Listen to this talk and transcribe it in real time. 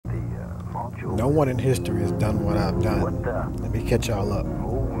No one in history has done what I've done. What the? Let me catch y'all up.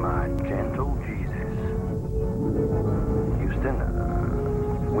 Oh, my gentle Jesus.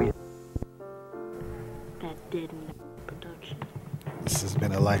 Houston, we... That didn't production. This has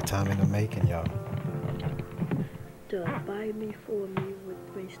been a lifetime in the making, y'all. By me, for me,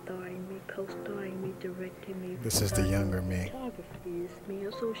 with me, starring me, co-starring me, directing me. This is the younger me. Photography is me,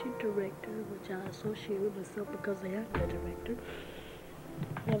 associate director, which I associate with myself because I am the director.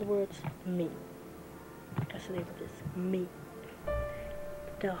 In other words, me. That's the name of this, me.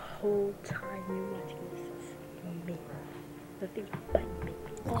 The whole time you're watching this is me. Nothing but me.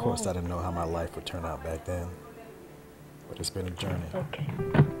 Of course, I didn't know how my life would turn out back then, but it's been a journey. Okay.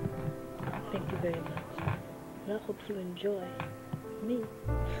 Thank you very much. And I hope you enjoy me.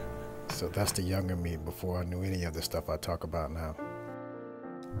 So that's the younger me before I knew any of the stuff I talk about now.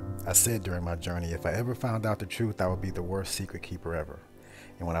 I said during my journey, if I ever found out the truth, I would be the worst secret keeper ever.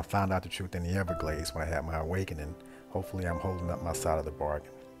 And when I found out the truth in the Everglades, when I had my awakening, hopefully I'm holding up my side of the bargain.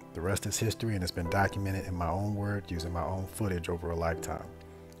 The rest is history, and it's been documented in my own words using my own footage over a lifetime.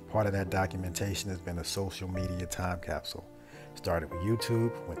 Part of that documentation has been a social media time capsule. Started with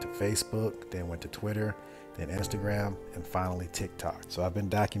YouTube, went to Facebook, then went to Twitter, then Instagram, and finally TikTok. So I've been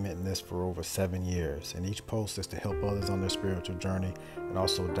documenting this for over 7 years, and each post is to help others on their spiritual journey and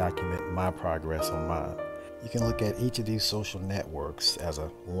also document my progress on mine. You can look at each of these social networks as a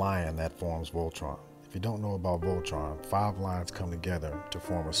lion that forms Voltron. If you don't know about Voltron, 5 lions come together to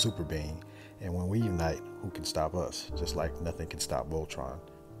form a super being, and when we unite, who can stop us? Just like nothing can stop Voltron.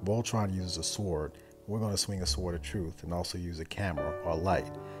 Voltron uses a sword. We're going to swing a sword of truth and also use a camera or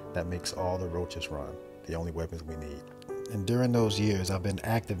light that makes all the roaches run, the only weapons we need. And during those years, I've been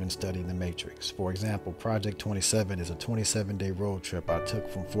active in studying the Matrix. For example, Project 27 is a 27-day road trip I took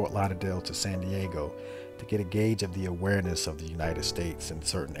from Fort Lauderdale to San Diego to get a gauge of the awareness of the United States in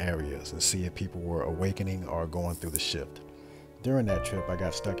certain areas and see if people were awakening or going through the shift. During that trip, I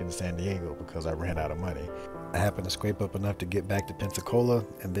got stuck in San Diego because I ran out of money. I happened to scrape up enough to get back to Pensacola,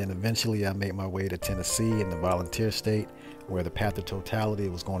 and then eventually I made my way to Tennessee in the volunteer state, where the path of totality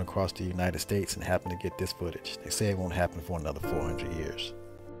was going across the United States, and happened to get this footage. They say it won't happen for another 400 years.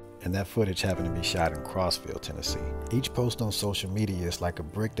 And that footage happened to be shot in Crossville, Tennessee. Each post on social media is like a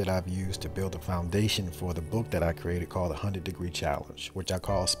brick that I've used to build a foundation for the book that I created called the 100-Degree Challenge, which I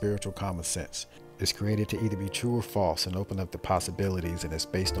call Spiritual Common Sense. It's created to either be true or false and open up the possibilities, and it's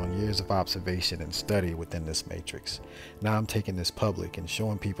based on years of observation and study within this matrix. Now I'm taking this public and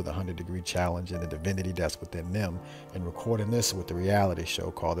showing people the 100-Degree Challenge and the divinity that's within them, and recording this with the reality show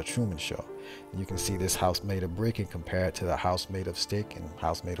called The Truman Show. And you can see this house made of brick and compare it to the house made of stick and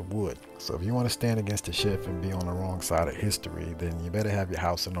house made of wood. So if you want to stand against the shift and be on the wrong side of history, then you better have your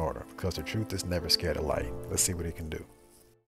house in order, because the truth is never scared of light. Let's see what it can do.